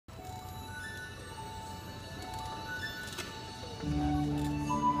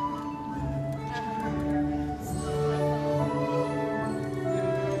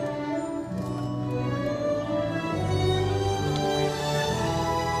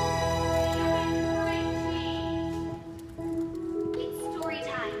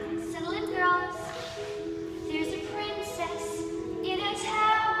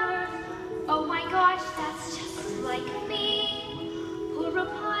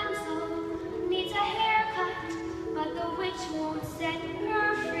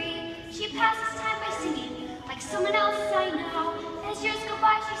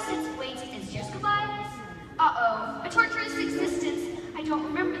don't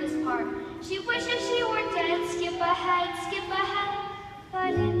remember this part. She wishes she were dead, skip ahead,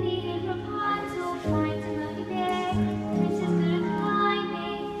 but in the end Rapunzel finds a millionaire. Princess good at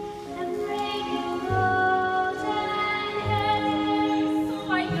climbing and braiding golden hair. So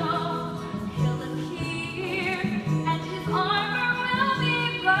I know he'll appear and his armor will be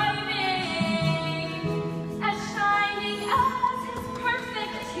gleaming, as shining as his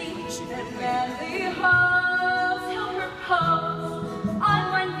perfect teeth, and manly hopes he'll propose on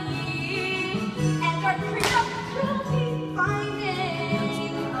one knee, and our freedom will be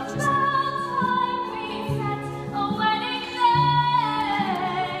finding about time we set a wedding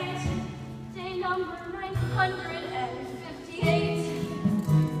date, day number 958.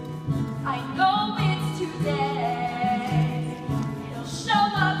 I know it's today. He'll show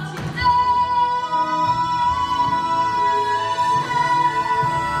up today.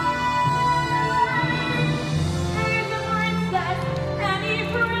 He's a princess, any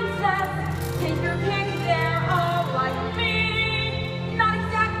princess. Take your pick, they're all like me. Not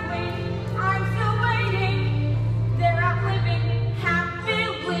exactly, I'm still waiting. They're out living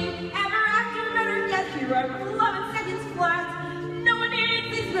happily ever after. Better get here, I'm 11 seconds flat. No one needs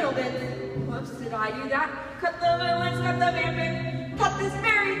these little bits. Whoops, did I do that? Cut the villains, cut the vamping, cut this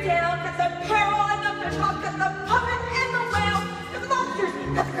fairy tale, cut the peril and the fish hawk, cut the puppet and the whale, cut the monsters,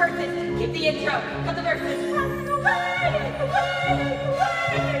 cut the curses, keep the intro, cut the verses. Run away, away,